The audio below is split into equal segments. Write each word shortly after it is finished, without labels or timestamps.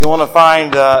You want to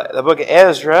find the book of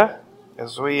Ezra,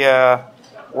 as we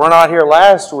were not here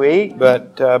last week,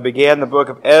 but began the book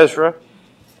of Ezra,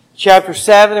 chapter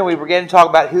 7, and we began to talk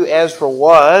about who Ezra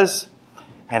was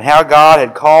and how God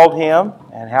had called him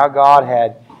and how God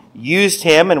had used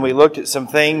him, and we looked at some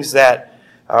things that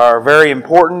are very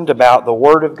important about the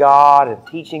Word of God and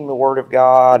teaching the Word of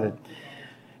God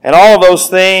and all of those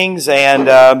things. And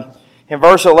in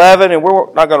verse 11, and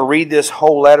we're not going to read this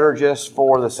whole letter just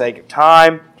for the sake of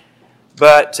time,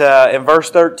 but in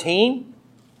verse 13,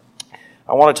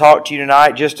 I want to talk to you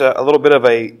tonight just a little bit of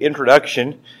an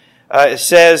introduction. It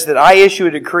says that I issue a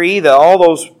decree that all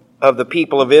those of the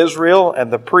people of Israel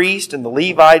and the priests and the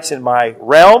Levites in my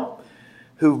realm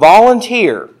who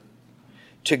volunteer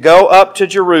to go up to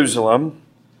Jerusalem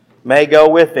may go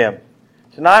with them.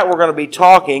 Tonight we're going to be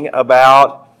talking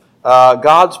about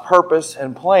God's purpose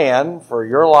and plan for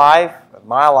your life,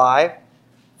 my life,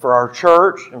 for our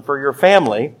church, and for your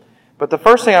family. But the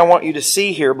first thing I want you to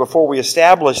see here before we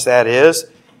establish that is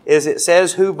it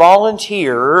says who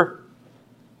volunteer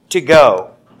to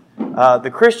go.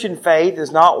 The Christian faith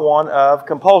is not one of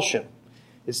compulsion.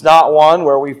 It's not one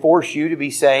where we force you to be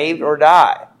saved or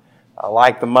die,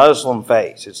 like the Muslim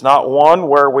faith. It's not one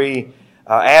where we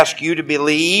ask you to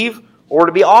believe or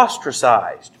to be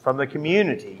ostracized from the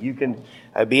community. You can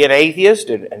be an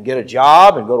atheist and get a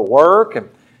job and go to work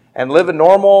and live a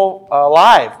normal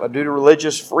life due to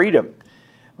religious freedom.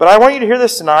 But I want you to hear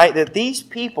this tonight, that these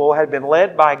people had been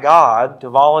led by God to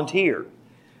volunteer.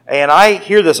 And I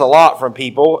hear this a lot from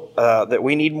people, that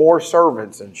we need more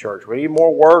servants in church. We need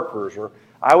more workers, or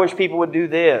I wish people would do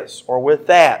this or with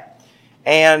that.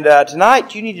 And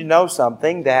tonight you need to know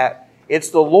something, that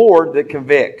it's the Lord that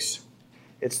convicts.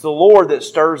 It's the Lord that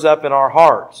stirs up in our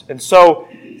hearts. And so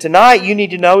tonight you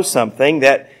need to know something,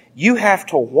 that you have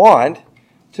to want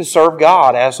to serve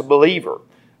God as a believer.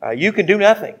 You can do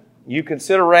nothing. You can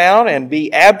sit around and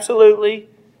be absolutely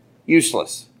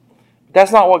useless.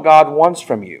 That's not what God wants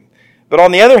from you. But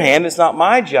on the other hand, it's not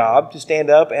my job to stand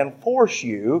up and force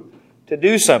you to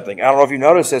do something. I don't know if you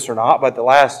noticed this or not, but the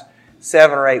last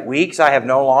 7 or 8 weeks I have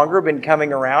no longer been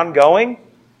coming around going,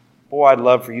 boy, I'd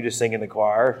love for you to sing in the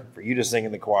choir, for you to sing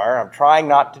in the choir. I'm trying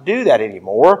not to do that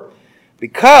anymore,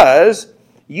 because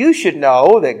you should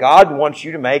know that God wants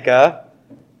you to make a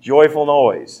joyful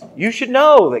noise. You should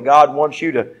know that God wants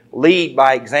you to lead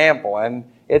by example. And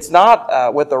it's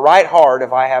not with the right heart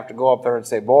if I have to go up there and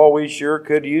say, boy, we sure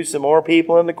could use some more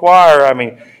people in the choir. I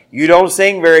mean, you don't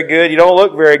sing very good, you don't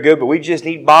look very good, but we just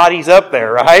need bodies up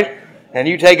there, right? And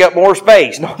you take up more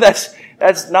space. No,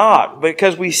 that's not.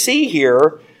 Because we see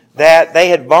here that they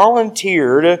had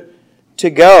volunteered to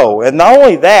go. And not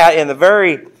only that, in the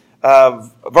very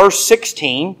verse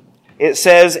 16, it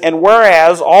says, and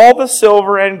whereas all the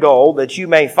silver and gold that you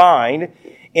may find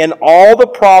in all the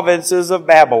provinces of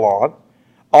Babylon,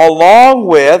 along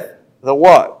with the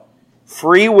what?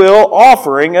 Free will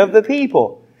offering of the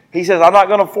people. He says, I'm not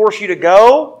going to force you to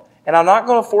go, and I'm not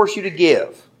going to force you to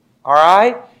give. All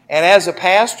right? And as a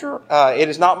pastor, it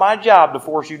is not my job to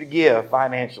force you to give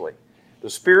financially. The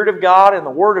Spirit of God and the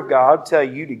Word of God tell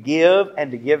you to give and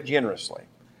to give generously.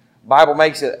 The Bible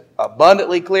makes it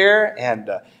abundantly clear, and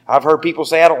I've heard people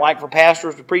say, I don't like for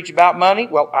pastors to preach about money.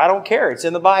 Well, I don't care. It's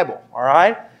in the Bible, all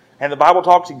right? And the Bible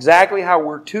talks exactly how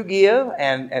we're to give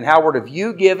and how we're to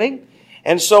view giving.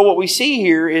 And so what we see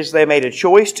here is they made a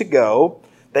choice to go.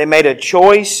 They made a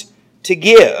choice to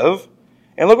give.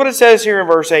 And look what it says here in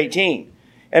verse 18.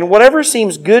 And whatever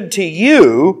seems good to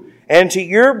you and to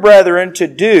your brethren to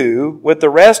do with the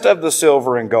rest of the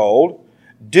silver and gold,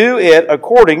 do it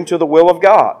according to the will of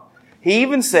God. He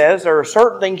even says there are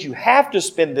certain things you have to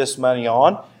spend this money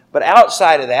on, but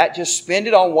outside of that, just spend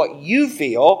it on what you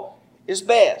feel is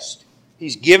best.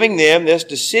 He's giving them this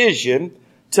decision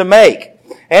to make.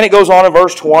 And it goes on in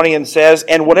verse 20 and says,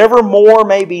 and whatever more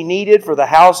may be needed for the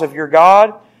house of your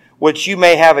God, which you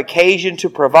may have occasion to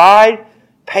provide,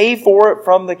 pay for it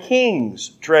from the king's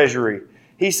treasury.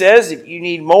 He says, if you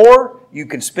need more, you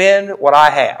can spend what I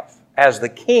have as the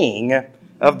king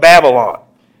of Babylon.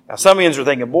 Now, some of you are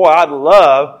thinking, boy, I'd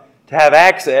love to have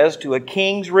access to a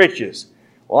king's riches.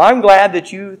 Well, I'm glad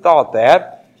that you thought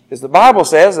that, because the Bible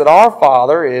says that our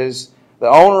Father is the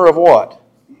owner of what?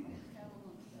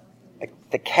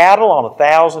 The cattle on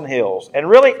 1,000 hills. And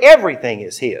really everything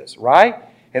is His, right?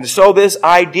 And so this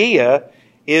idea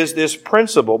is this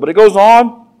principle. But it goes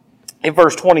on in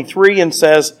verse 23 and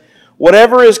says,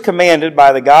 whatever is commanded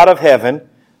by the God of heaven,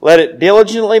 let it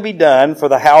diligently be done for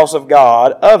the house of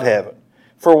God of heaven.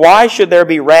 For why should there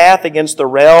be wrath against the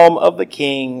realm of the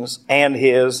kings and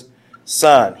His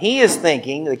Son? He is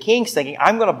thinking, the king's thinking,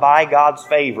 I'm going to buy God's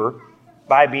favor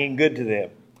by being good to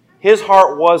them. His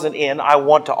heart wasn't in, I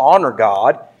want to honor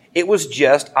God. It was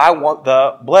just, I want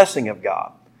the blessing of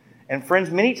God. And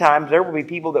friends, many times there will be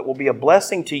people that will be a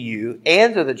blessing to you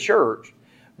and to the church,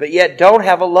 but yet don't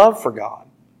have a love for God.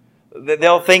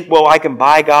 They'll think, well, I can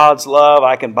buy God's love,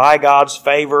 I can buy God's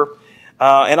favor,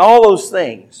 and all those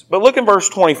things. But look in verse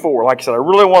 24. Like I said, I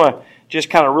really want to just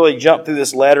kind of really jump through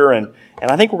this letter, and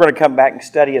I think we're going to come back and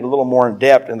study it a little more in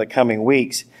depth in the coming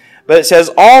weeks. But it says,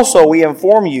 also we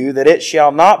inform you that it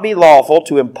shall not be lawful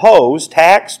to impose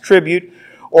tax, tribute,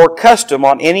 or custom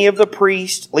on any of the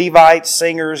priests, Levites,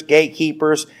 singers,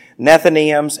 gatekeepers,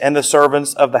 Nethinims, and the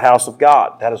servants of the house of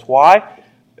God. That is why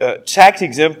tax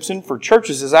exemption for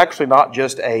churches is actually not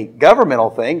just a governmental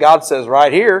thing. God says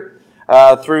right here,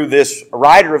 through this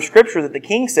writer of Scripture, that the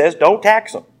king says, don't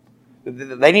tax them.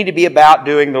 They need to be about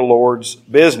doing the Lord's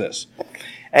business.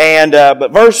 And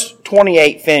but verse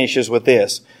 28 finishes with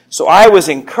this. So I was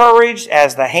encouraged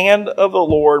as the hand of the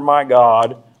Lord my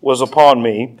God was upon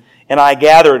me, and I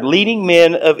gathered leading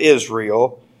men of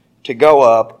Israel to go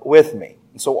up with me.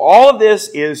 And so all of this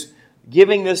is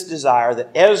giving this desire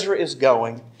that Ezra is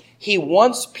going. He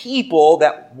wants people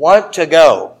that want to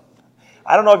go.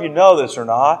 I don't know if you know this or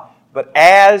not, but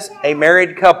as a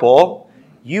married couple,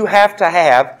 you have to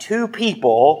have two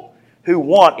people who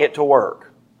want it to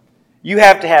work. You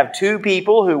have to have two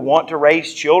people who want to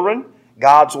raise children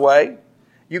God's way.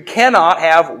 You cannot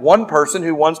have one person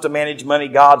who wants to manage money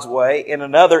God's way and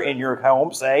another in your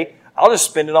home say, I'll just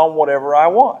spend it on whatever I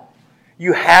want.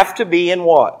 You have to be in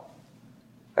what?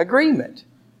 Agreement.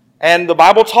 And the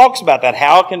Bible talks about that.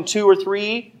 How can two or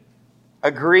three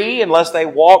agree unless they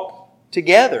walk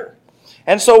together?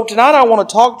 And so tonight I want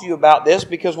to talk to you about this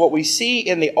because what we see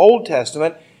in the Old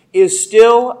Testament is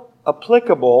still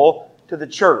applicable to the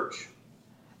church.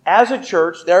 As a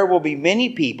church, there will be many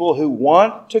people who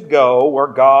want to go where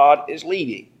God is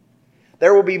leading.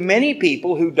 There will be many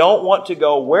people who don't want to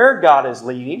go where God is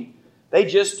leading. They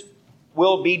just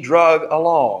will be drugged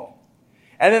along.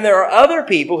 And then there are other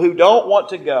people who don't want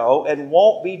to go and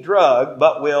won't be drugged,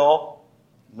 but will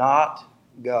not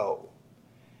go.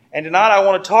 And tonight I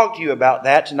want to talk to you about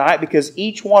that tonight because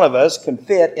each one of us can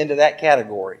fit into that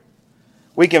category.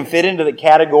 We can fit into the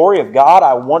category of, God,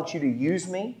 I want you to use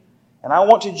me, and I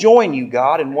want to join you,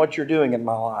 God, in what you're doing in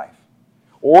my life.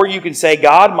 Or you can say,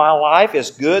 God, my life is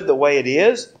good the way it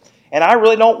is, and I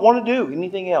really don't want to do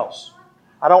anything else.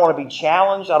 I don't want to be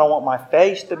challenged. I don't want my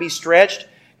faith to be stretched.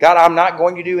 God, I'm not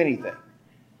going to do anything.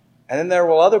 And then there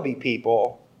will be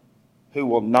people who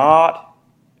will not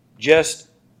just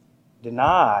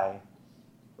deny,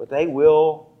 but they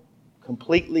will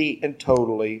completely and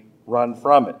totally run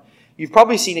from it. You've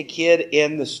probably seen a kid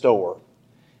in the store.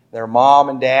 Their mom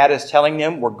and dad is telling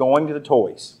them, we're going to the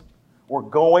toys. We're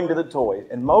going to the toys.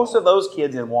 And most of those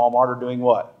kids in Walmart are doing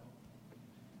what?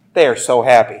 They are so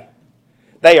happy.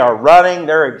 They are running.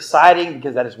 They're excited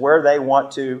because that is where they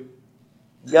want to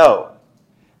go.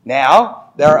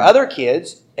 Now, there are other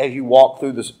kids, as you walk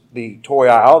through the toy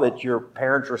aisle, that your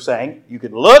parents are saying, you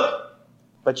can look,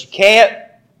 but you can't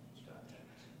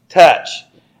touch.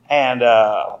 And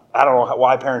I don't know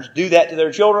why parents do that to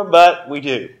their children, but we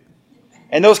do.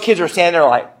 And those kids are standing there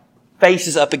like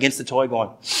faces up against the toy going,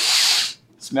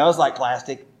 smells like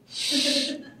plastic.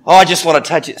 Oh, I just want to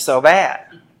touch it so bad.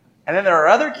 And then there are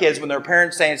other kids, when their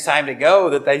parents say it's time to go,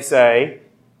 that they say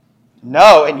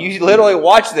no. And you literally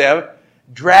watch them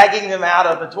dragging them out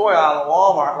of the toy aisle at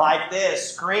Walmart like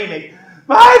this, screaming,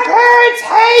 my parents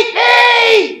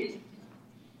hate me!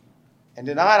 And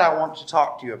tonight I want to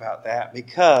talk to you about that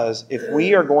because if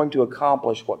we are going to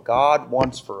accomplish what God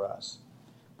wants for us,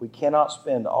 we cannot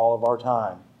spend all of our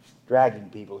time dragging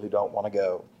people who don't want to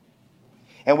go.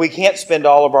 And we can't spend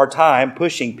all of our time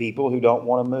pushing people who don't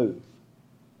want to move.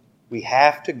 We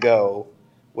have to go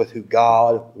with who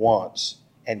God wants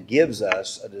and gives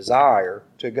us a desire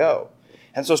to go.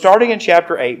 And so starting in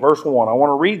chapter 8, verse 1, I want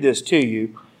to read this to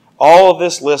you, all of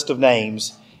this list of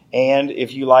names, and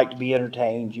if you like to be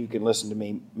entertained, you can listen to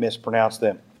me mispronounce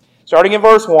them. Starting in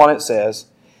verse 1, it says,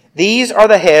 these are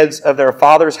the heads of their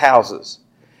fathers' houses,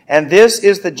 and this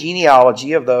is the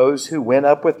genealogy of those who went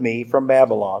up with me from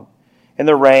Babylon in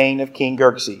the reign of King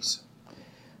Xerxes.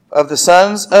 Of the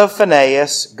sons of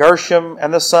Phinehas, Gershom,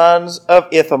 and the sons of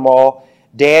Ithamar,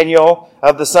 Daniel.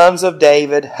 Of the sons of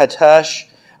David, Hattush.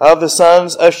 Of the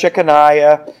sons of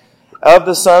Shechaniah, of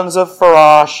the sons of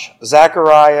Pharosh,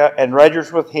 Zechariah, and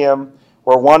registered with him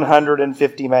were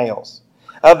 150 males.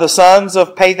 Of the sons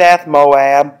of Pathath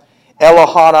Moab,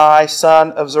 Elihonai,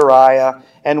 son of Zariah,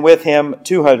 and with him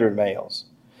 200 males.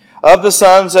 Of the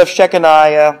sons of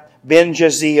Shechaniah,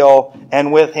 Ben-Jaziel,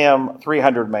 and with him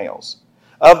 300 males.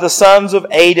 Of the sons of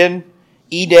Adin,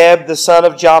 Edeb the son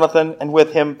of Jonathan, and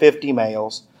with him 50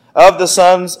 males. Of the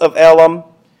sons of Elam,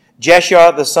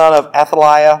 Jeshua the son of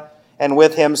Athaliah, and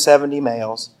with him 70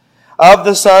 males. Of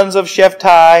the sons of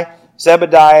Shephtai,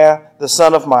 Zebediah the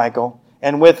son of Michael,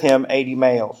 and with him 80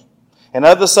 males. And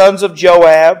of the sons of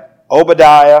Joab,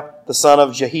 Obadiah the son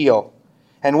of Jehiel,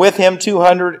 and with him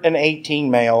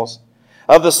 218 males.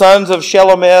 Of the sons of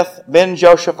Shelomith ben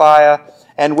Josaphiah,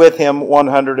 and with him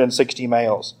 160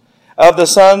 males. Of the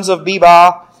sons of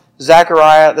Beba,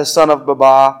 Zechariah the son of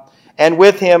Baba, and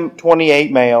with him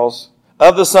 28 males.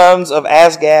 Of the sons of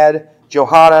Azgad,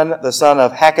 Johanan the son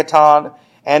of Hakatan,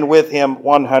 and with him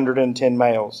 110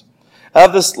 males.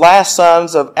 Of the last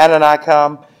sons of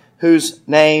Ananikam, whose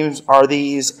names are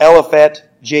these, Eliphet,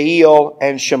 Jeiel,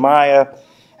 and Shemaiah,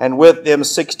 and with them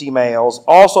 60 males.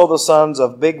 Also the sons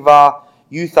of Bigvah,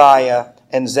 Uthiah,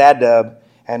 and Zadub,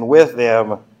 and with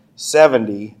them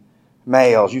 70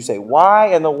 males. You say, why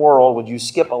in the world would you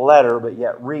skip a letter but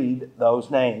yet read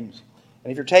those names?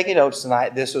 And if you're taking notes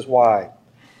tonight, this is why.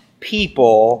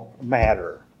 People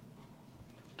matter.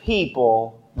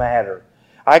 People matter.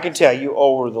 I can tell you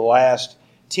over the last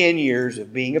 10 years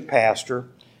of being a pastor,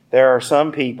 there are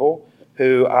some people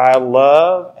who I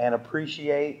love and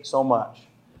appreciate so much.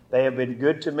 They have been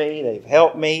good to me. They've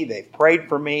helped me. They've prayed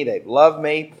for me. They've loved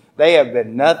me. They have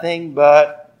been nothing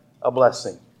but a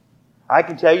blessing. I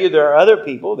can tell you there are other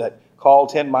people that call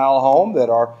 10 Mile home that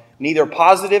are neither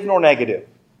positive nor negative.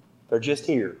 They're just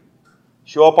here.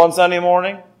 Show up on Sunday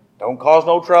morning. Don't cause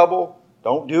no trouble.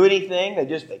 Don't do anything.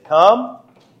 They come.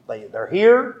 They're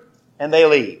here and they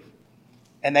leave.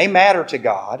 And they matter to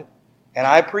God. And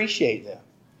I appreciate them.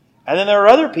 And then there are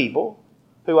other people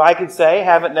who I could say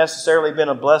haven't necessarily been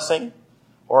a blessing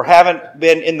or haven't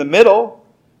been in the middle,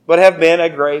 but have been a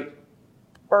great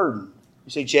burden.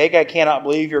 You say, Jake, I cannot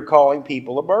believe you're calling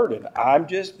people a burden. I'm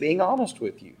just being honest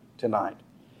with you tonight.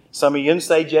 Some of you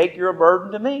say, Jake, you're a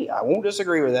burden to me. I won't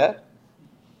disagree with that.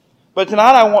 But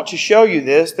tonight I want to show you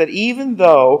this, that even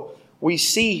though we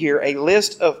see here a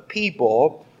list of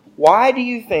people, why do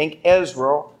you think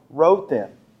Ezra wrote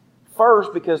them?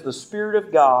 First, because the Spirit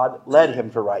of God led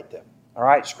him to write them. All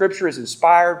right, Scripture is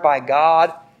inspired by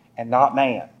God and not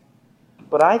man.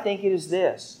 But I think it is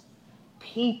this.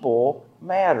 People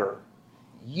matter.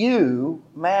 You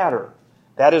matter.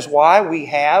 That is why we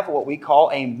have what we call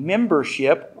a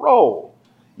membership roll.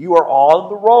 You are on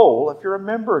the roll if you're a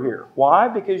member here. Why?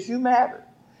 Because you matter.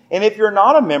 And if you're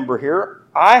not a member here,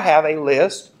 I have a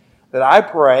list that I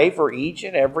pray for each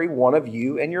and every one of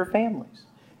you and your families.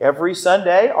 Every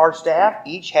Sunday, our staff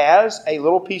each has a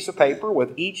little piece of paper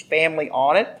with each family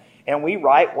on it, and we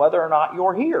write whether or not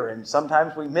you're here. And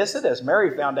sometimes we miss it, as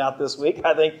Mary found out this week.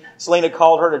 I think Selena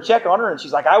called her to check on her, and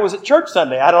she's like, I was at church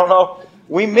Sunday. I don't know.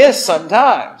 We miss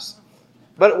sometimes.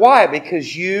 But why?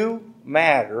 Because you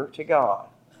matter to God.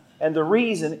 And the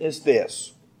reason is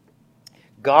this.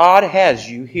 God has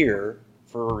you here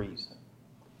for a reason.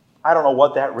 I don't know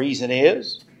what that reason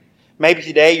is. Maybe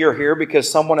today you're here because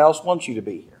someone else wants you to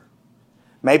be here.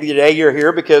 Maybe today you're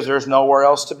here because there's nowhere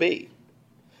else to be.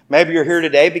 Maybe you're here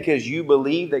today because you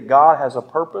believe that God has a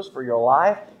purpose for your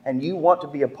life and you want to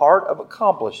be a part of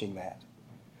accomplishing that.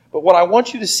 But what I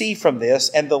want you to see from this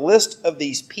and the list of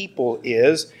these people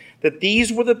is that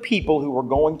these were the people who were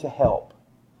going to help.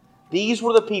 These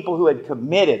were the people who had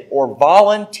committed or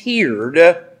volunteered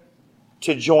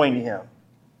to join him.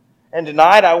 And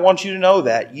tonight I want you to know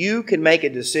that you can make a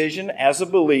decision as a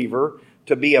believer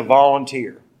to be a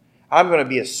volunteer. I'm going to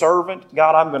be a servant.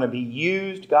 God, I'm going to be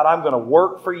used. God, I'm going to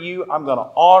work for you. I'm going to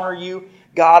honor you.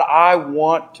 God, I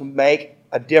want to make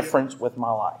a difference with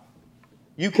my life.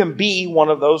 You can be one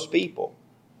of those people.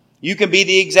 You can be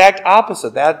the exact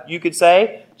opposite. That you could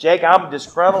say, Jake, I'm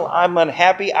disgruntled. I'm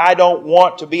unhappy. I don't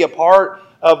want to be a part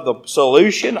of the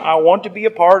solution. I want to be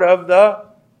a part of the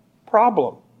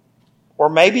problem. Or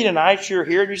maybe tonight you're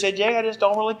here and you say, Jake, I just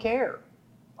don't really care.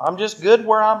 I'm just good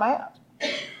where I'm at.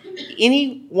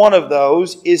 Any one of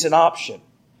those is an option.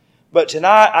 But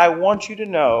tonight I want you to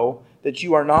know that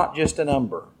you are not just a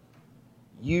number.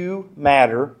 You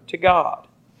matter to God.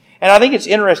 And I think it's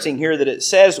interesting here that it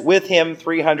says with him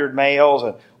 300 males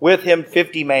and with him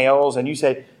 50 males. And you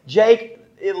say, Jake,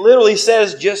 it literally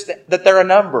says just that they're a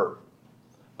number.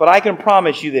 But I can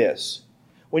promise you this.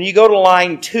 When you go to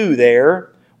line 2 there,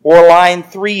 or line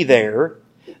 3 there,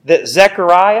 that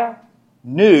Zechariah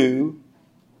knew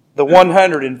the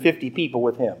 150 people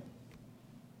with him.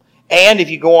 And if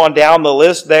you go on down the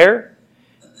list there,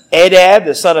 Edab,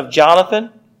 the son of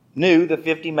Jonathan, knew the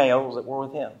 50 males that were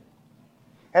with him.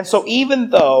 And so even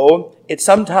though it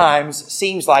sometimes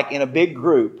seems like in a big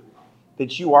group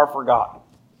that you are forgotten,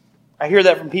 I hear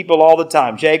that from people all the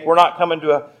time. Jake, we're not coming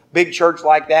to a big church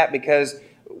like that because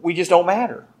we just don't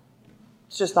matter.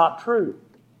 It's just not true.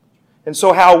 And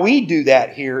so how we do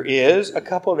that here is a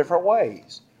couple of different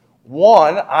ways.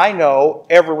 One, I know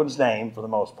everyone's name for the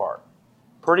most part.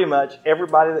 Pretty much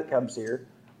everybody that comes here,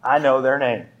 I know their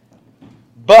name.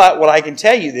 But what I can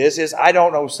tell you this is I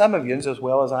don't know some of you as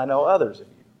well as I know others of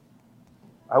you.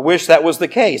 I wish that was the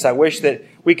case. I wish that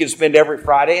we could spend every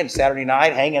Friday and Saturday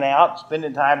night hanging out,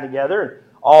 spending time together, and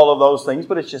all of those things,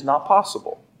 but it's just not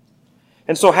possible.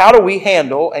 And so how do we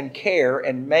handle and care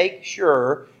and make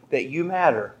sure that you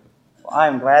matter? Well, I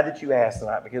am glad that you asked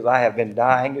tonight because I have been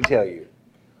dying to tell you.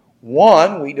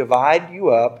 One, we divide you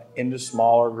up into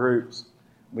smaller groups.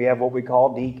 We have what we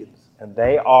call deacons, and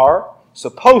they are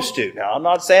supposed to. Now, I'm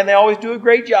not saying they always do a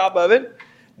great job of it.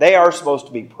 They are supposed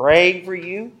to be praying for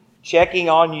you, checking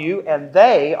on you, and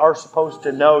they are supposed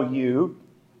to know you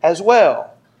as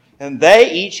well. And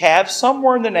they each have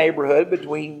somewhere in the neighborhood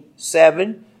between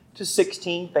 7 to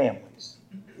 16 families.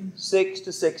 6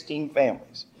 to 16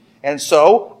 families. And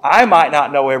so, I might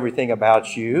not know everything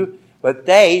about you, but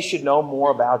they should know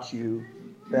more about you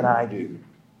than I do.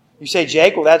 You say,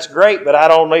 Jake, well, that's great, but I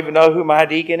don't even know who my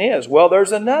deacon is. Well,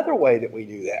 there's another way that we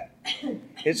do that.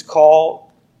 It's called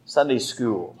Sunday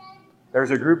school.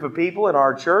 There's a group of people in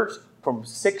our church from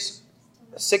six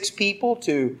people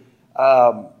to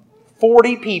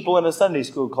 40 people in a Sunday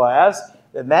school class,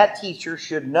 and that teacher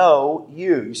should know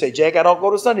you. You say, Jake, I don't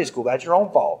go to Sunday school. That's your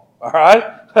own fault. All right?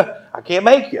 I can't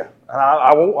make you. And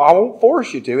I won't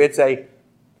force you to. It's a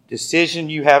decision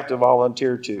you have to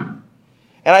volunteer to.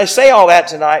 And I say all that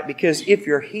tonight because if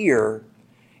you're here,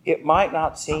 it might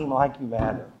not seem like you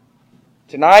matter.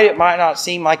 Tonight, it might not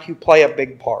seem like you play a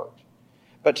big part.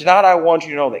 But tonight I want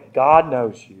you to know that God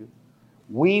knows you.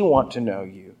 We want to know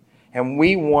you. And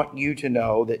we want you to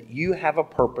know that you have a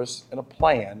purpose and a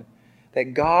plan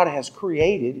that God has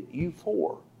created you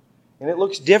for. And it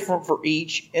looks different for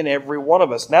each and every one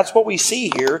of us. And that's what we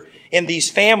see here in these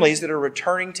families that are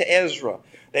returning to Ezra.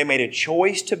 They made a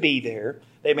choice to be there.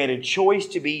 They made a choice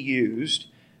to be used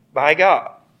by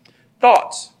God.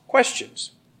 Thoughts?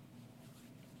 Questions?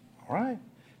 All right.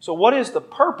 So what is the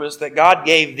purpose that God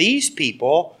gave these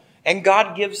people and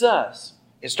God gives us?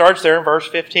 It starts there in verse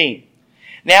 15.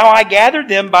 Now I gathered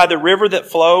them by the river that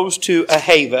flows to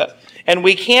Ahava, and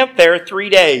we camped there 3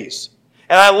 days.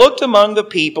 And I looked among the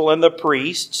people and the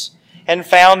priests, and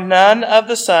found none of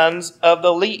the sons of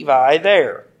the Levi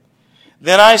there.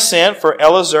 Then I sent for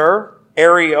Eleazar,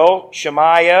 Ariel,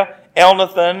 Shemaiah,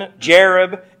 Elnathan,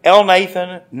 Jarib,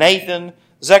 Elnathan, Nathan,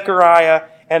 Zechariah,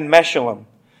 and Meshullam,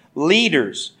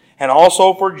 leaders, and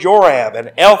also for Jorab and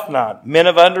Elhanan, men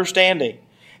of understanding.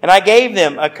 And I gave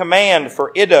them a command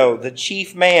for Iddo, the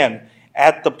chief man,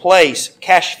 at the place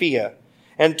Cashphia,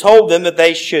 and told them that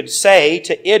they should say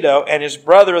to Iddo and his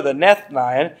brother the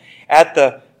Nethaniah at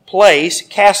the place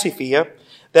Cashphia,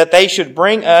 that they should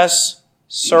bring us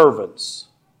servants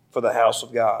for the house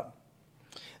of God.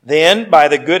 Then, by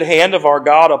the good hand of our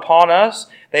God upon us,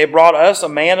 they brought us a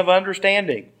man of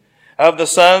understanding, of the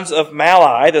sons of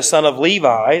Malai, the son of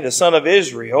Levi, the son of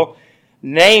Israel,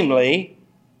 namely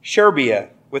Sherebiah,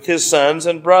 with his sons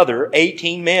and brother,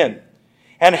 18 men.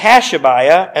 And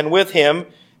Hashabiah, and with him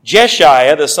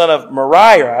Jeshiah, the son of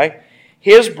Merari,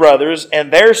 his brothers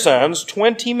and their sons,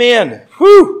 20 men.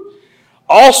 Whew!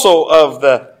 Also of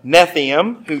the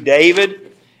Nethium, who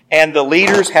David and the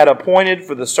leaders had appointed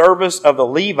for the service of the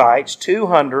Levites,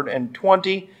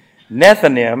 220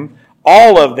 Nethinim.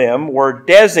 All of them were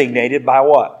designated by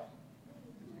what?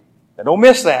 Now don't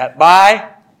miss that.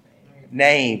 By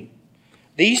name.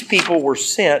 These people were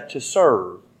sent to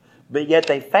serve, but yet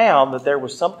they found that there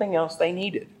was something else they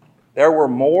needed. There were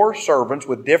more servants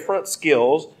with different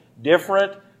skills,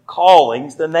 different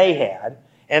callings than they had,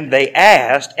 and they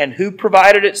asked, and who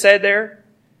provided it said there?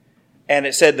 And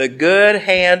it said, the good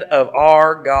hand of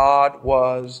our God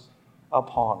was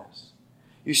upon us.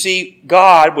 You see,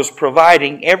 God was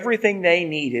providing everything they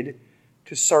needed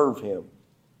to serve Him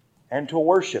and to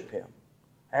worship Him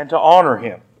and to honor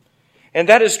Him. And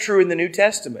that is true in the New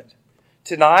Testament.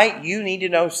 Tonight, you need to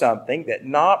know something, that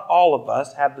not all of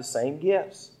us have the same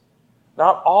gifts.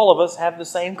 Not all of us have the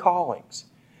same callings.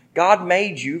 God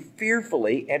made you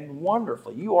fearfully and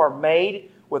wonderfully. You are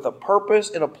made with a purpose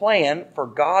and a plan for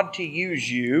God to use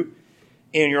you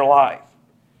in your life.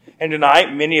 And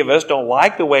tonight, many of us don't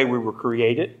like the way we were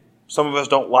created. Some of us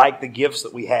don't like the gifts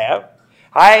that we have.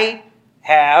 I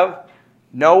have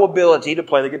no ability to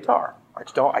play the guitar.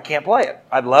 I can't play it.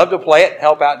 I'd love to play it,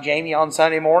 help out Jamie on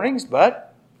Sunday mornings,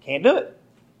 but can't do it.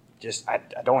 I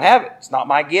don't have it. It's not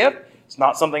my gift. It's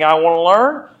not something I want to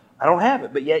learn. I don't have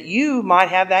it. But yet you might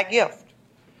have that gift.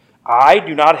 I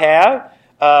do not have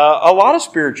a lot of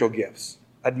spiritual gifts.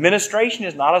 Administration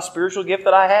is not a spiritual gift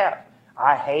that I have.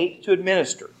 I hate to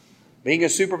administer. Being a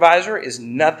supervisor is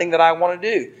nothing that I want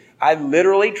to do. I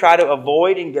literally try to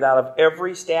avoid and get out of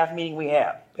every staff meeting we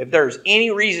have. If there's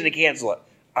any reason to cancel it,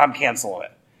 I'm canceling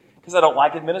it. Because I don't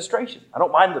like administration. I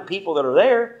don't mind the people that are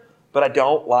there, but I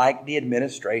don't like the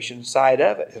administration side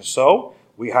of it. And so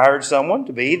we hired someone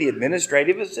to be the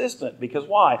administrative assistant. Because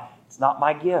why? It's not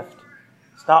my gift.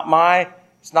 It's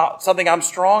not something I'm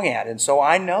strong at. And so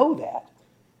I know that.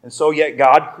 And so yet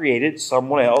God created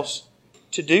someone else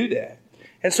to do that.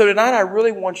 And so tonight I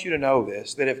really want you to know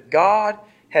this, that if God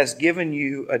has given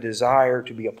you a desire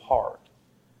to be a part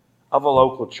of a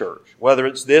local church, whether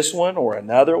it's this one or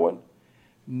another one,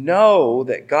 know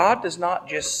that God does not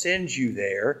just send you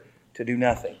there to do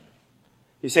nothing.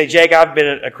 You say, Jake, I've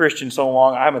been a Christian so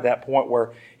long, I'm at that point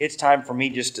where it's time for me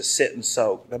just to sit and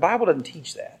soak. The Bible doesn't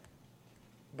teach that.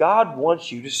 God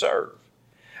wants you to serve.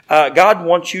 God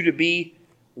wants you to be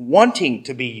wanting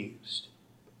to be used.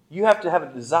 You have to have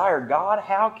a desire. God,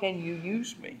 how can you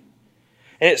use me?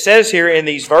 And it says here in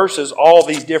these verses all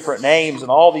these different names and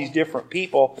all these different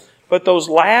people, but those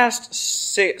last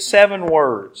 7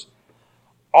 words,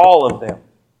 all of them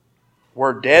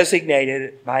were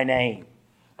designated by name.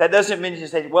 That doesn't mean to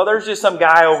say, well, there's just some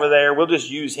guy over there, we'll just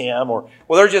use him. Or,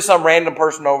 well, there's just some random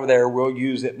person over there, we'll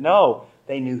use it. No,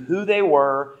 they knew who they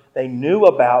were, they knew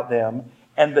about them,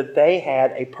 and that they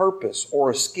had a purpose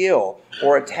or a skill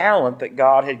or a talent that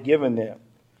God had given them.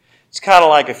 It's kind of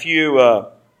like a few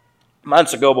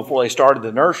months ago before they started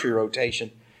the nursery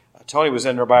rotation. Tony was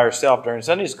in there by herself during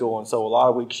Sunday school, and so a lot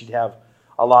of weeks she'd have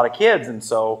a lot of kids, and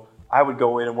so I would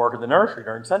go in and work at the nursery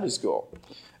during Sunday school.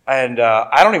 And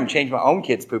I don't even change my own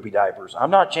kids' poopy diapers. I'm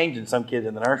not changing some kids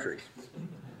in the nursery.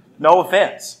 No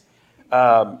offense.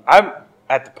 I'm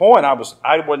at the point I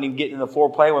wasn't even getting in the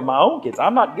floor playing with my own kids.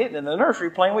 I'm not getting in the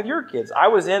nursery playing with your kids. I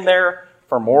was in there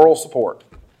for moral support.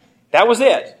 That was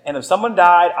it. And if someone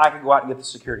died, I could go out and get the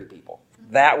security people.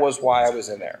 That was why I was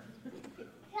in there.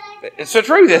 It's the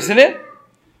truth, isn't it?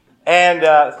 And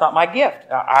it's not my gift.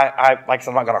 I like I said,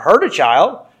 I'm not going to hurt a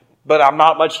child, but I'm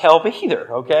not much help either,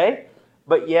 okay?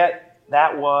 But yet,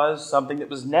 that was something that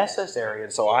was necessary.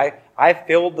 And so I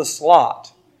filled the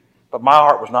slot. But my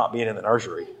heart was not being in the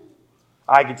nursery.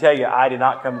 I can tell you, I did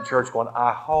not come to church going,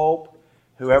 I hope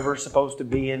whoever's supposed to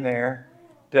be in there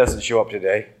doesn't show up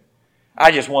today.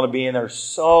 I just want to be in there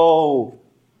so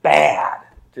bad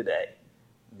today.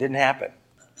 It didn't happen.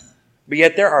 But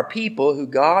yet there are people who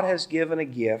God has given a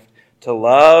gift to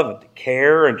love and to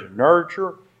care and to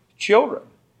nurture children.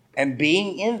 And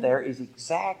being in there is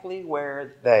exactly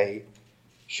where they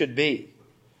should be.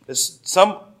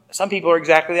 Some people are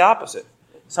exactly the opposite.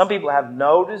 Some people have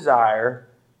no desire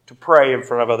to pray in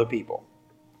front of other people.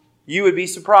 You would be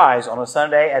surprised on a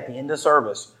Sunday at the end of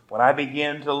service when I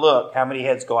begin to look how many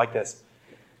heads go like this.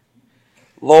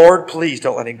 Lord, please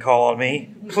don't let him call on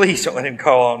me. Please don't let him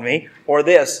call on me. Or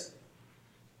this.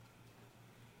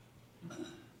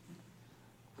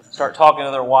 Start talking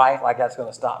to their wife like that's going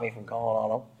to stop me from calling on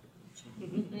them.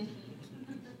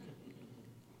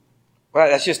 Well,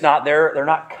 that's just not they're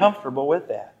not comfortable with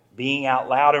that. Being out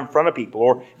loud in front of people.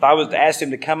 Or if I was to ask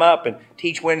them to come up and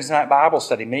teach Wednesday night Bible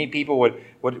study, many people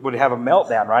would have a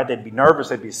meltdown, right? They'd be nervous,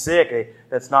 they'd be sick.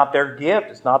 That's not their gift.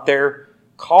 It's not their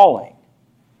calling.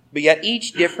 But yet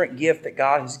each different gift that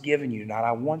God has given you tonight,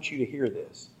 I want you to hear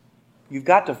this. You've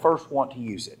got to first want to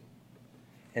use it.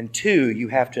 And 2, you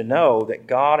have to know that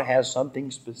God has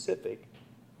something specific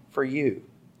for you.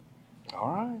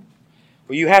 All right.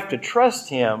 Well, you have to trust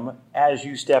Him as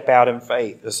you step out in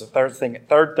faith. This is the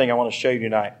third thing I want to show you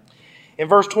tonight. In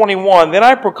verse 21, then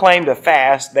I proclaimed a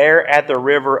fast there at the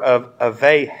river of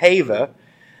Ahava,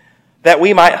 that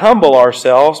we might humble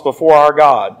ourselves before our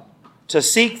God, to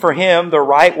seek for Him the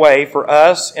right way for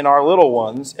us and our little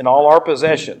ones and all our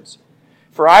possessions.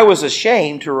 For I was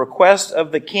ashamed to request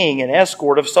of the king an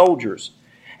escort of soldiers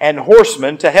and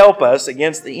horsemen to help us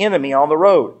against the enemy on the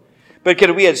road.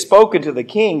 Because we had spoken to the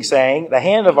king, saying, the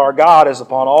hand of our God is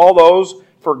upon all those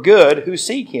for good who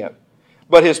seek Him.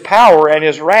 But His power and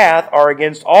His wrath are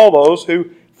against all those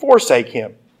who forsake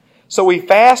Him. So we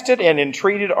fasted and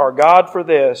entreated our God for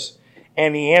this,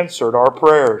 and He answered our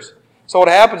prayers. So what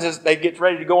happens is they get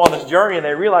ready to go on this journey, and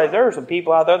they realize there are some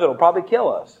people out there that will probably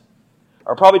kill us.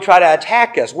 Or probably try to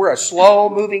attack us. We're a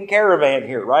slow-moving caravan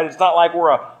here, right? It's not like we're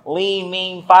a lean,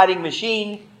 mean fighting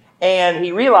machine. And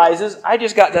he realizes, I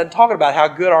just got done talking about how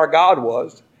good our God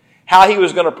was, how He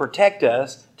was going to protect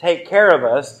us, take care of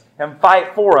us, and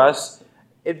fight for us.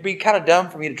 It'd be kind of dumb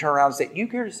for me to turn around and say, you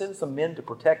care to send some men to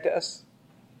protect us?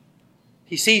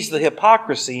 He sees the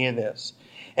hypocrisy in this.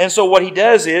 And so what he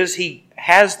does is he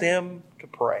has them to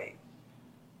pray,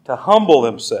 to humble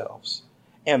themselves,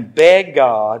 and beg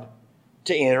God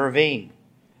to intervene.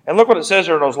 And look what it says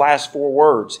there in those last 4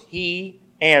 words. He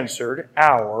answered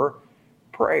our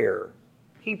prayer.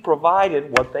 He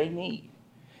provided what they need.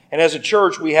 And as a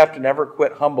church, we have to never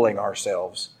quit humbling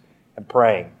ourselves and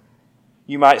praying.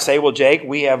 You might say, well, Jake,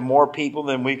 we have more people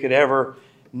than we could ever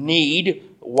need.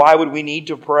 Why would we need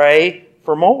to pray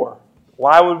for more?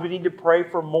 Why would we need to pray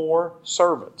for more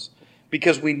servants?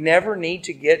 Because we never need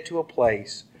to get to a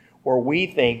place where we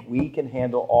think we can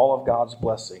handle all of God's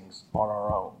blessings on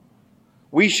our own.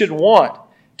 We should want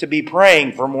to be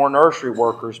praying for more nursery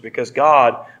workers because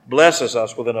God blesses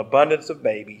us with an abundance of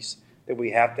babies that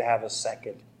we have to have a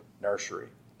second nursery.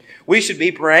 We should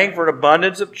be praying for an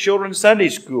abundance of children's Sunday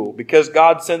school because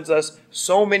God sends us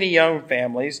so many young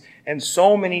families and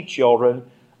so many children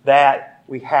that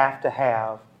we have to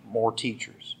have more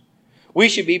teachers. We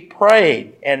should be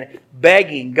praying and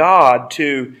begging God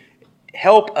to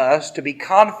help us to be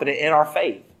confident in our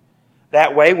faith.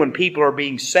 That way, when people are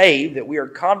being saved, that we are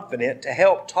confident to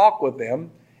help talk with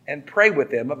them and pray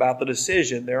with them about the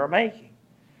decision they are making.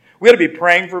 We ought to be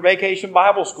praying for vacation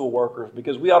Bible school workers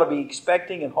because we ought to be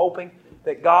expecting and hoping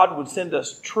that God would send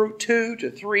us 2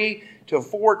 to 3 to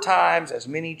 4 times as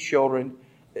many children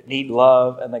that need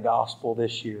love and the gospel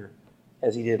this year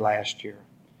as He did last year.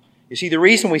 You see, the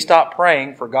reason we stop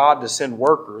praying for God to send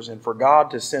workers and for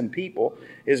God to send people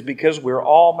is because we're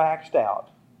all maxed out.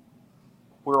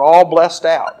 We're all blessed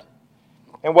out.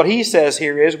 And what he says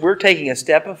here is we're taking a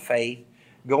step of faith,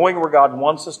 going where God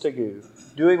wants us to go,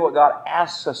 doing what God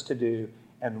asks us to do,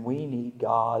 and we need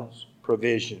God's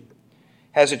provision.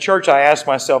 As a church, I ask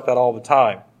myself that all the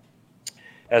time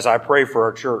as I pray for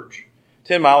our church.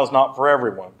 10 Mile is not for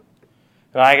everyone.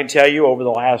 And I can tell you over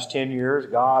the last 10 years,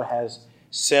 God has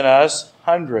sent us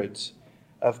hundreds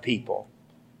of people.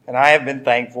 And I have been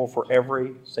thankful for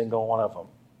every single one of them.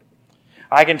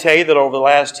 I can tell you that over the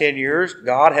last 10 years,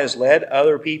 God has led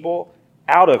other people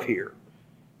out of here.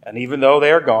 And even though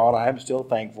they are gone, I am still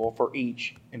thankful for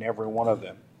each and every one of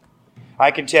them.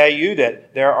 I can tell you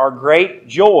that there are great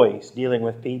joys dealing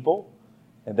with people,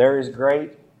 and there is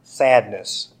great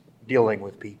sadness dealing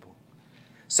with people.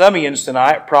 Some of you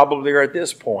tonight probably are at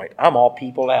this point. I'm all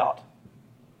peopled out.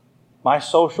 My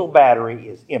social battery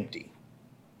is empty.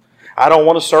 I don't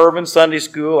want to serve in Sunday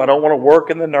school. I don't want to work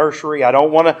in the nursery. I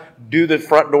don't want to do the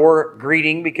front door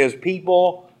greeting because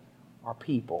people are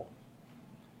people.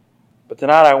 But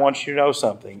tonight I want you to know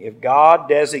something. If God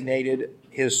designated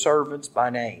His servants by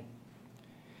name,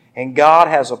 and God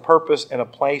has a purpose and a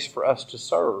place for us to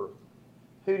serve,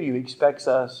 who do you expect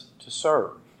us to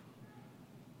serve?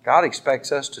 God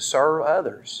expects us to serve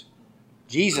others.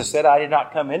 Jesus said, I did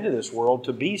not come into this world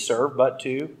to be served, but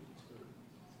to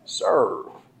serve.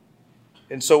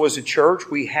 And so as a church,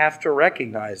 we have to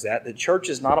recognize that. The church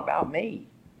is not about me.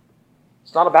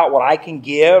 It's not about what I can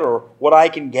get or what I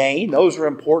can gain. Those are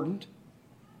important.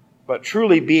 But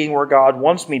truly being where God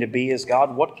wants me to be is,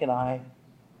 God, what can I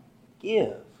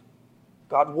give?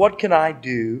 God, what can I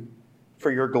do for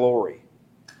your glory?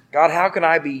 God, how can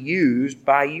I be used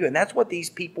by you? And that's what these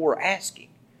people were asking.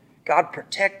 God,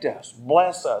 protect us,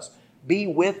 bless us, be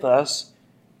with us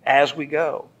as we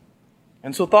go.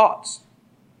 And so thoughts.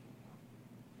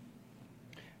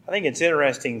 I think it's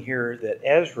interesting here that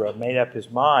Ezra made up his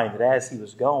mind that as he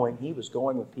was going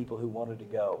with people who wanted to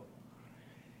go.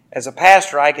 As a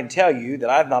pastor, I can tell you that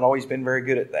I've not always been very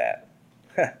good at that.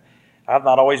 I've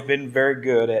not always been very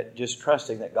good at just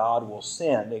trusting that God will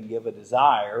send and give a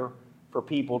desire for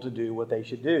people to do what they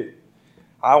should do.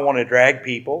 I want to drag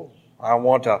people. I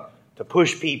want to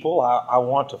push people. I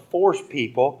want to force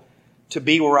people to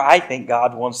be where I think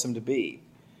God wants them to be.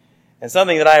 And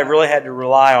something that I have really had to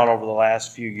rely on over the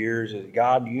last few years is,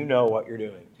 God, you know what you're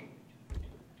doing.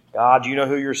 God, you know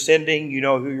who you're sending. You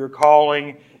know who you're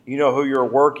calling. You know who you're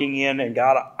working in. And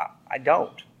God, I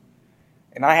don't.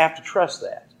 And I have to trust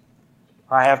that.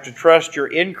 I have to trust your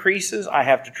increases. I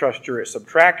have to trust your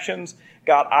subtractions.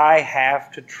 God, I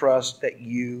have to trust that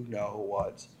you know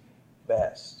what's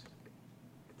best.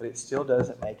 But it still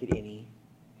doesn't make it any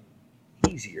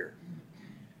easier.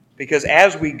 Because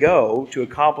as we go to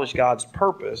accomplish God's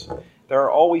purpose, there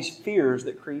are always fears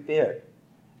that creep in.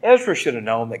 Ezra should have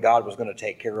known that God was going to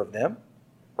take care of them.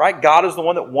 Right? God is the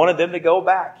one that wanted them to go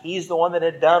back. He's the one that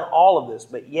had done all of this.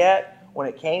 But yet, when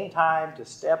it came time to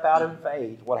step out in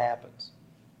faith, what happens?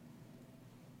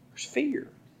 There's fear.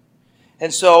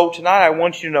 And so tonight I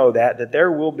want you to know that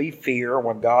there will be fear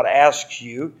when God asks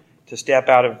you to step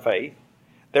out in faith.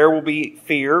 There will be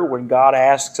fear when God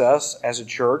asks us as a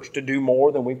church to do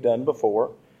more than we've done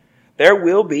before. There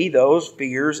will be those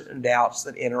fears and doubts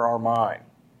that enter our mind.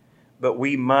 But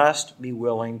we must be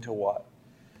willing to what?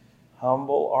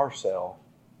 Humble ourselves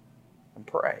and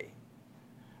pray.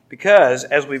 Because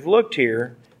as we've looked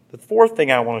here, the fourth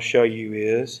thing I want to show you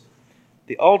is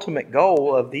the ultimate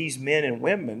goal of these men and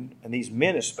women, and these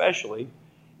men especially,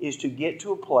 is to get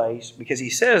to a place, because he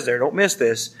says there, don't miss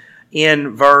this,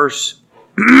 in verse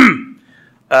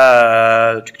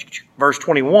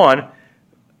 21,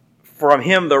 from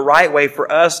him the right way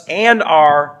for us and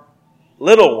our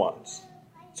little ones.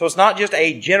 So it's not just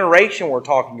a generation we're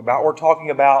talking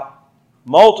about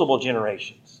multiple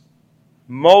generations.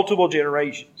 Multiple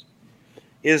generations.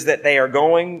 Is that they are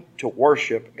going to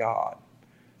worship God,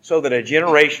 so that a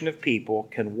generation of people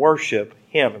can worship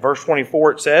Him. In verse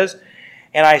 24 it says,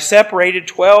 "And I separated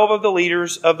 12 of the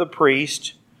leaders of the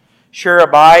priests,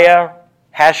 Sherebiah,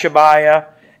 Hashabiah,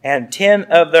 and 10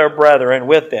 of their brethren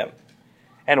with them,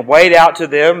 and weighed out to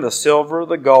them the silver,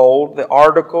 the gold, the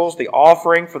articles, the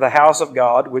offering for the house of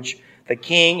God, which the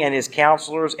king and his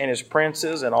counselors and his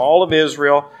princes and all of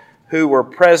Israel who were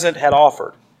present had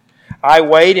offered. I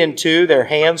weighed into their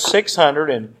hands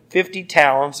 650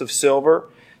 talents of silver,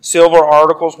 silver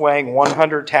articles weighing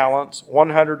 100 talents,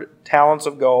 100 talents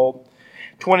of gold,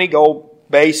 20 gold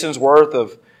basins worth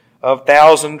of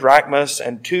 1,000 drachmas,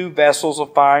 and 2 vessels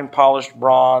of fine polished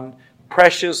bronze,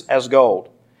 precious as gold.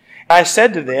 And I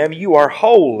said to them, You are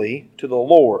holy to the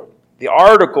Lord. The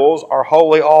articles are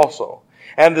holy also,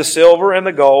 and the silver and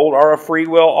the gold are a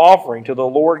freewill offering to the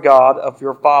Lord God of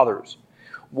your fathers.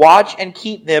 Watch and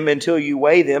keep them until you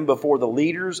weigh them before the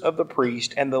leaders of the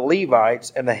priests and the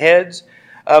Levites and the heads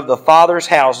of the fathers'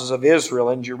 houses of Israel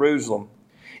in Jerusalem,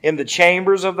 in the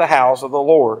chambers of the house of the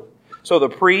Lord. So the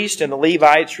priests and the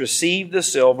Levites received the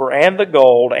silver and the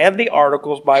gold and the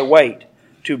articles by weight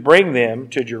to bring them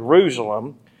to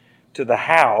Jerusalem, to the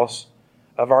house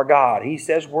of our God." He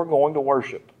says we're going to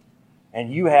worship.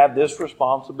 And you have this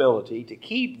responsibility to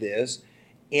keep this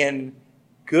in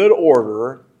good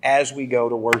order as we go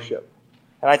to worship.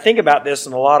 And I think about this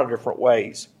in a lot of different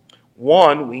ways.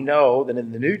 One, we know that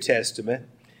in the New Testament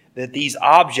that these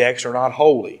objects are not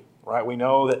holy, right? We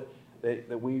know that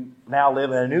we now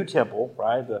live in a new temple,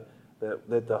 right? The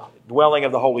dwelling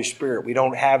of the Holy Spirit. We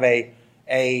don't have a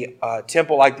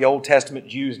temple like the Old Testament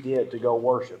Jews did to go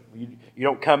worship. You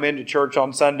don't come into church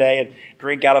on Sunday and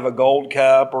drink out of a gold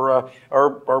cup or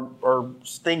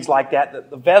things like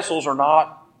that. The vessels are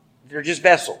not; they're just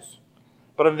vessels.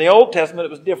 But in the Old Testament, it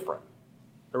was different.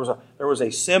 There was a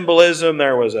symbolism.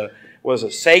 There was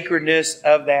a sacredness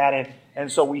of that,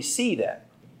 and so we see that.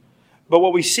 But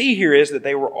what we see here is that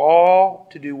they were all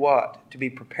to do what? To be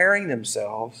preparing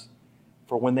themselves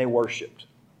for when they worshiped.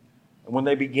 And when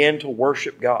they begin to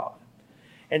worship God.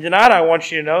 And tonight I want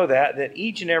you to know that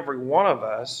each and every one of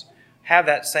us have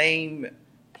that same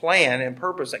plan and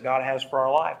purpose that God has for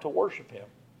our life, to worship Him.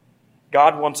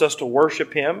 God wants us to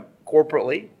worship Him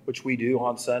corporately, which we do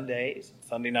on Sundays,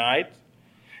 Sunday nights.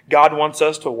 God wants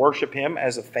us to worship Him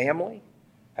as a family,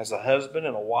 as a husband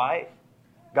and a wife.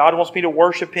 God wants me to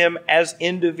worship Him as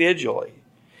individually.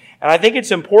 And I think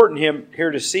it's important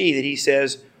here to see that He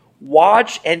says,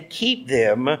 watch and keep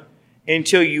them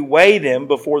until you weigh them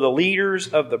before the leaders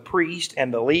of the priests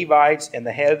and the Levites and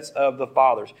the heads of the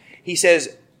fathers. He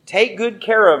says, take good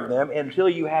care of them until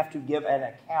you have to give an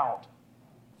account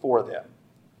for them.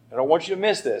 I don't want you to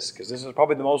miss this, because this is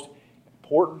probably the most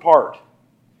important part.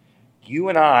 You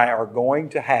and I are going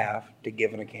to have to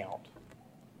give an account.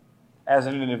 As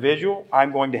an individual,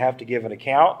 I'm going to have to give an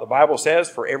account. The Bible says,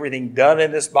 for everything done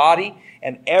in this body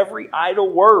and every idle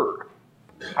word,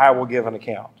 I will give an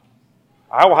account.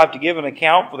 I will have to give an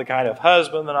account for the kind of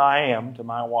husband that I am to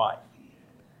my wife.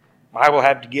 I will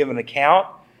have to give an account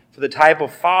for the type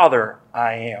of father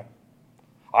I am.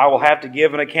 I will have to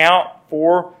give an account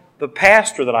for the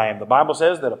pastor that I am. The Bible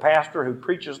says that a pastor who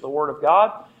preaches the Word of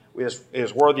God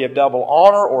is worthy of double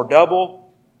honor or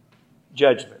double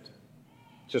judgment.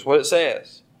 It's just what it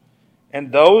says.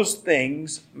 And those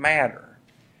things matter.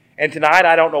 And tonight,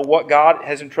 I don't know what God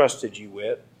has entrusted you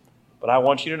with, but I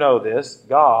want you to know this: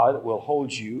 God will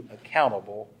hold you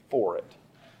accountable for it.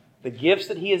 The gifts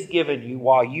that He has given you,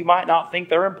 while you might not think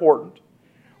they're important,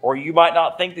 or you might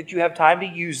not think that you have time to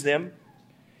use them,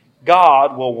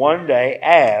 God will one day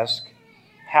ask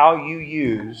how you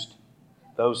used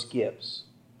those gifts.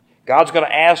 God's going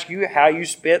to ask you how you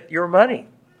spent your money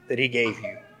that He gave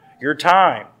you, your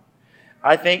time.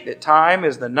 I think that time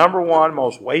is the number one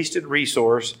most wasted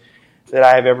resource that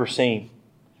I have ever seen.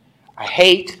 I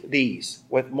hate these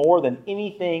with more than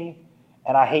anything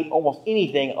and I hate almost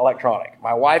anything electronic.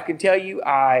 My wife can tell you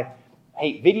I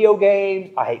hate video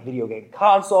games. I hate video game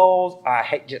consoles.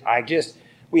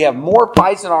 We have more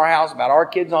fights in our house about our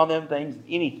kids on them things than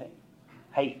anything.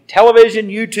 I hate television,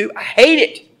 YouTube. I hate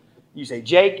it. You say,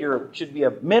 Jake, you should be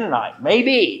a Mennonite.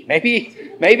 Maybe I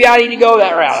need to go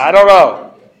that route. I don't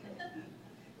know.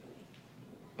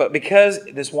 But because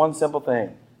this one simple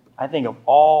thing, I think of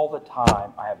all the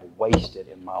time I have wasted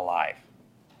in my life.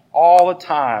 All the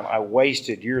time I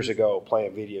wasted years ago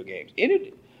playing video games.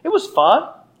 It was fun,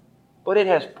 but it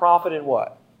has profited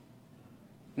what?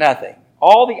 Nothing.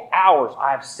 All the hours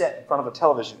I have sat in front of a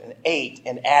television and ate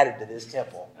and added to this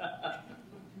temple.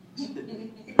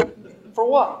 For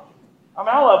what? I mean,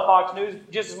 I love Fox News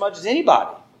just as much as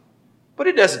anybody. But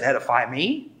it doesn't edify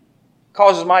me. It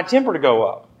causes my temper to go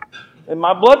up and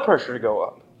my blood pressure to go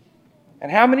up.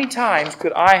 And how many times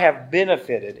could I have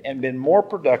benefited and been more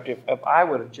productive if I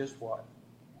would have just what?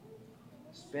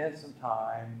 Spent some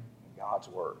time in God's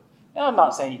Word. Now, I'm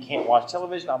not saying you can't watch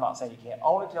television. I'm not saying you can't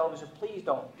own a television. Please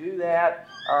don't do that.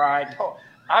 All right?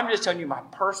 I'm just telling you my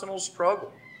personal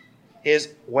struggle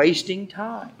is wasting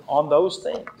time on those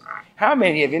things. How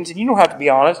many of you, and you don't have to be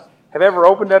honest, have ever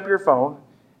opened up your phone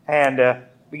and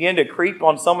began to creep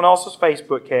on someone else's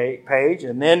Facebook page,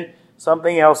 and then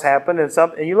something else happened,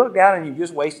 and you look down and you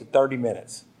just wasted 30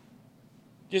 minutes.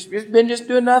 Just been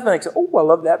doing nothing. Except, oh, I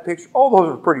love that picture. Oh,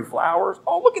 those are pretty flowers.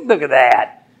 Oh, look at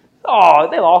that. Oh,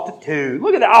 they lost a tooth.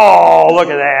 Look at that. Oh, look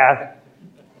at that.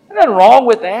 There's nothing wrong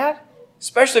with that.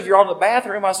 Especially if you're on the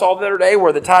bathroom. I saw the other day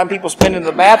where the time people spend in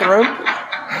the bathroom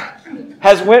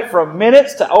has went from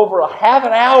minutes to over a half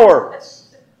an hour.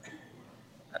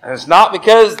 And it's not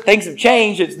because things have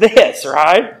changed. It's this,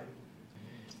 right?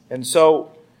 And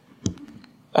so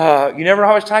you never know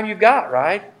how much time you've got,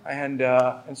 right? And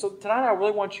so tonight I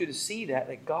really want you to see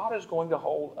that God is going to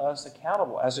hold us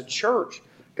accountable. As a church,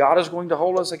 God is going to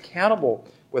hold us accountable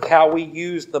with how we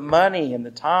use the money and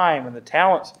the time and the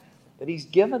talents that He's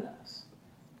given us.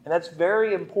 And that's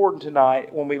very important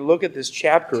tonight when we look at this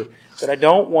chapter that I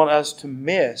don't want us to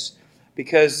miss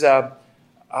because,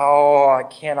 I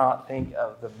cannot think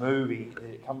of the movie that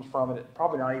it comes from. It's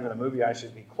probably not even a movie I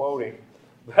should be quoting.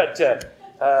 But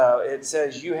it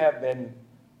says, you have been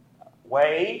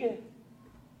weighed,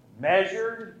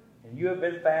 measured, and you have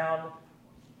been found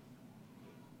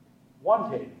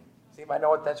wanting. Does anybody know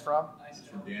what that's from? Knight's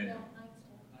Tale.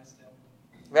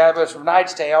 Yeah, it's from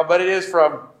Knight's Tale, but it is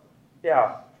from, it's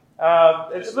a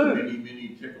movie. That's the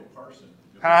mini Tickle Parson.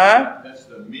 Huh? That's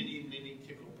the mini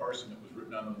Tickle Parson that was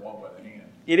written on the wall by the hand.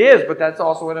 It is, but that's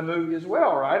also in a movie as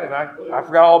well, right? And I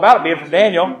forgot all about it being from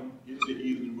Daniel. It's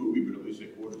even in the movie, but at least they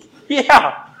quoted it.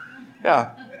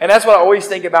 Yeah. And that's what I always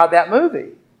think about that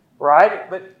movie, right?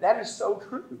 But that is so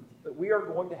true, that we are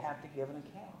going to have to give an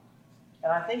account.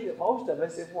 And I think that most of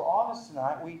us, if we're honest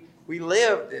tonight, we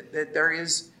live that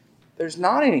there's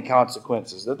not any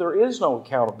consequences, that there is no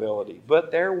accountability,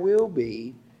 but there will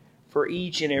be for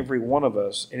each and every one of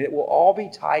us. And it will all be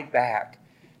tied back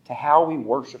to how we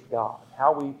worship God,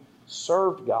 how we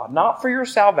served God. Not for your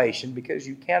salvation, because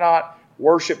you cannot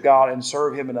worship God and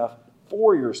serve Him enough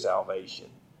for your salvation,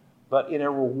 but in a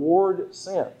reward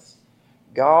sense.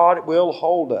 God will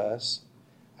hold us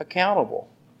accountable.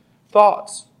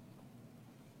 Thoughts?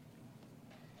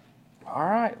 All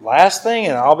right, last thing,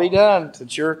 and I'll be done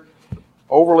since you're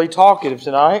overly talkative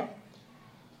tonight.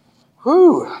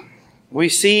 We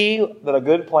see that a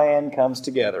good plan comes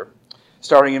together,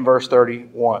 starting in verse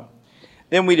 31.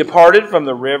 Then we departed from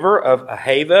the river of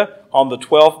Ahava on the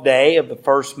 12th day of the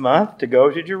first month to go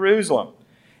to Jerusalem.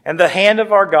 And the hand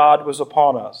of our God was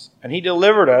upon us, and He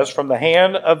delivered us from the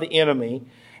hand of the enemy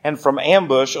and from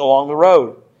ambush along the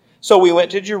road. So we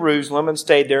went to Jerusalem and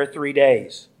stayed there 3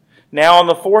 days. Now on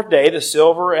the 4th day, the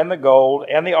silver and the gold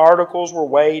and the articles were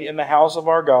weighed in the house of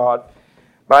our God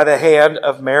by the hand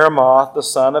of Meremoth, the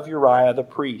son of Uriah the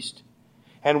priest.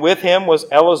 And with him was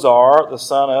Eleazar, the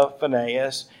son of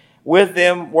Phinehas. With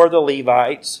them were the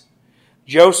Levites,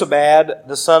 Josabad,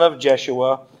 the son of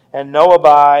Jeshua, and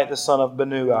Noabai, the son of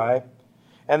Binnui.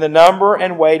 And the number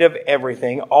and weight of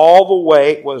everything, all the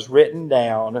weight was written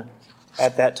down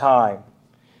at that time.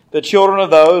 The children of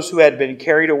those who had been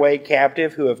carried away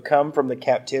captive, who have come from the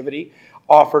captivity,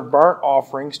 offered burnt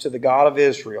offerings to the God of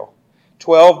Israel.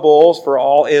 12 bulls for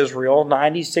all Israel,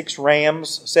 96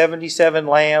 rams, 77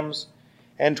 lambs,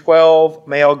 and 12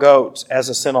 male goats as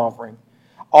a sin offering.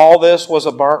 All this was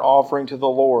a burnt offering to the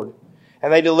Lord.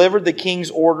 And they delivered the king's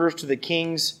orders to the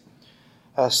king's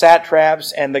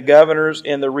satraps and the governors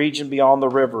in the region beyond the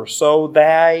river. So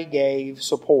they gave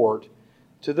support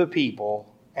to the people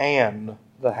and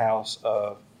the house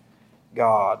of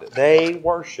God. They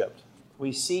worshiped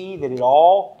we see that it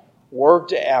all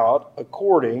worked out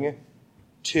according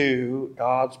to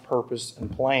God's purpose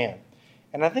and plan.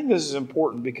 And I think this is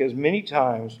important because many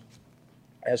times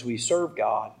as we serve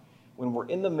God, when we're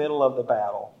in the middle of the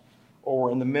battle, or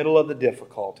we're in the middle of the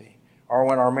difficulty, or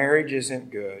when our marriage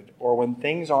isn't good, or when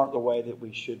things aren't the way that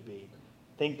we should be,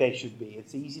 think they should be,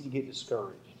 it's easy to get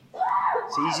discouraged.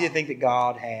 It's easy to think that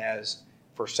God has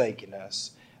forsaken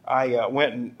us. I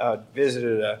went and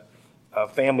visited a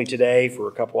family today for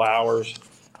a couple hours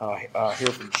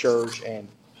here from church, and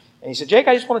he said, Jake,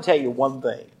 I just want to tell you one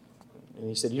thing. And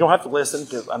he said, you don't have to listen,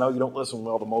 because I know you don't listen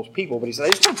well to most people, but he said, I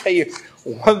just want to tell you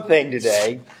one thing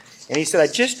today. And he said, I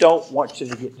just don't want you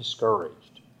to get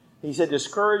discouraged. He said,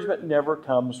 discouragement never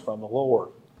comes from the Lord.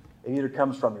 It either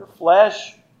comes from your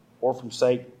flesh or from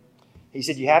Satan. He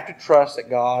said, you have to trust that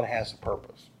God has a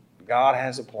purpose. God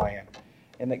has a plan.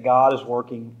 And that God is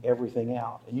working everything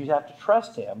out. And you have to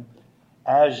trust Him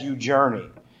as you journey.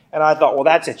 And I thought, well,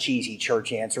 that's a cheesy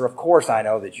church answer. Of course I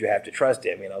know that you have to trust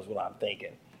Him. That's what I'm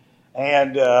thinking.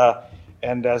 And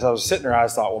as I was sitting there, I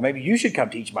thought, well, maybe you should come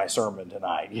teach my sermon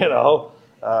tonight,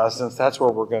 since that's where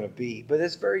we're going to be. But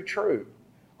it's very true.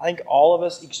 I think all of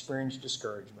us experience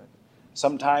discouragement.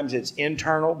 Sometimes it's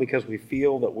internal because we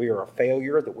feel that we are a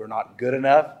failure, that we're not good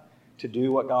enough to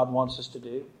do what God wants us to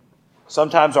do.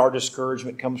 Sometimes our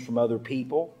discouragement comes from other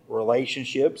people,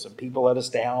 relationships, and people let us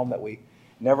down that we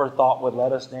never thought would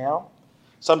let us down.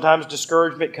 Sometimes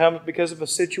discouragement comes because of a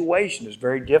situation that's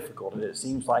very difficult and it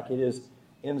seems like it is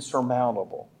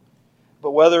insurmountable.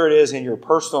 But whether it is in your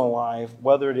personal life,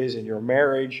 whether it is in your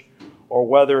marriage, or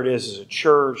whether it is as a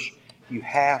church, you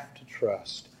have to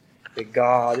trust that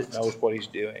God knows what He's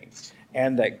doing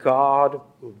and that God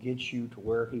will get you to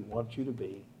where He wants you to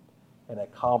be and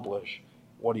accomplish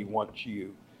what He wants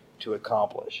you to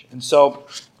accomplish. And so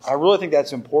I really think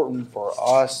that's important for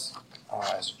us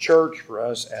as a church, for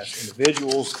us as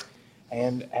individuals,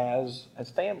 and as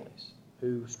families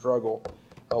who struggle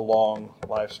along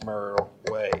life's merry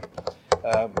way.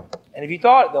 And if you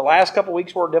thought the last couple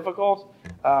weeks were difficult,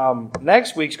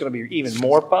 next week's going to be even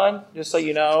more fun, just so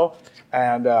you know.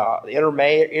 And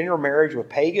intermarriage with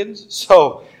pagans.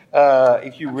 So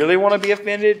if you really want to be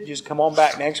offended, just come on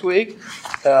back next week.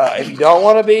 If you don't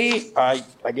want to be, I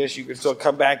guess you can still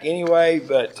come back anyway.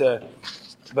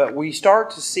 But we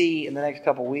start to see in the next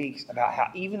couple weeks about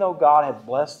how even though God had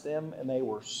blessed them and they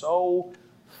were so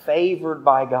favored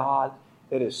by God,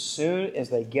 that as soon as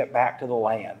they get back to the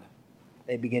land,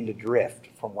 they begin to drift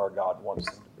from where God wants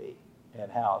them to be, and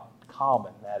how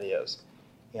common that is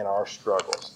in our struggles.